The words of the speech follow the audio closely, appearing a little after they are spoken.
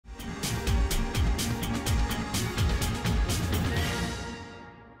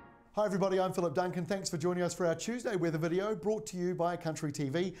Hi everybody, I'm Philip Duncan. Thanks for joining us for our Tuesday weather video brought to you by Country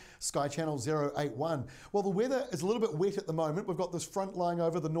TV, Sky Channel 081. Well, the weather is a little bit wet at the moment. We've got this front lying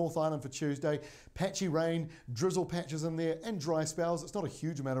over the North Island for Tuesday. Patchy rain, drizzle patches in there and dry spells. It's not a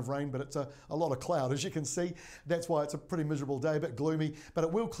huge amount of rain, but it's a lot of cloud as you can see. That's why it's a pretty miserable day, a bit gloomy, but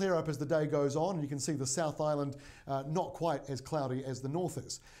it will clear up as the day goes on. And you can see the South Island not quite as cloudy as the North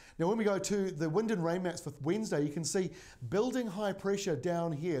is. Now when we go to the wind and rain maps for Wednesday, you can see building high pressure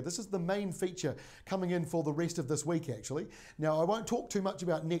down here. This is the main feature coming in for the rest of this week actually. Now I won't talk too much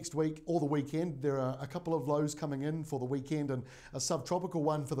about next week or the weekend. There are a couple of lows coming in for the weekend and a subtropical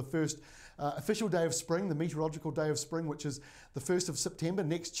one for the first official day of spring, the meteorological day of spring, which is the 1st of September,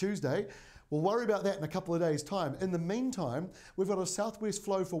 next Tuesday. We'll worry about that in a couple of days' time. In the meantime, we've got a southwest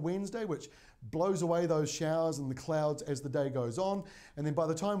flow for Wednesday, which blows away those showers and the clouds as the day goes on. And then by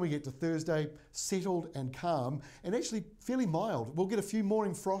the time we get to Thursday, settled and calm and actually fairly mild. We'll get a few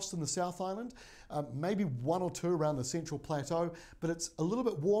morning frosts in the South Island, maybe one or two around the Central Plateau, but it's a little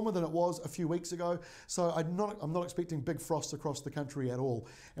bit warmer than it was a few weeks ago. So I'm not expecting big frosts across the country at all.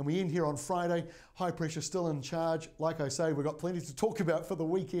 And we end here on Friday, high pressure still in charge. Like I say, we've got plenty to talk about for the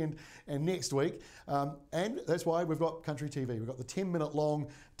weekend and next week. And that's why we've got Country TV. We've got the 10-minute long,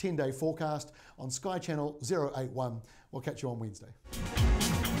 10-day forecast on Sky Channel 081. We'll catch you on Wednesday.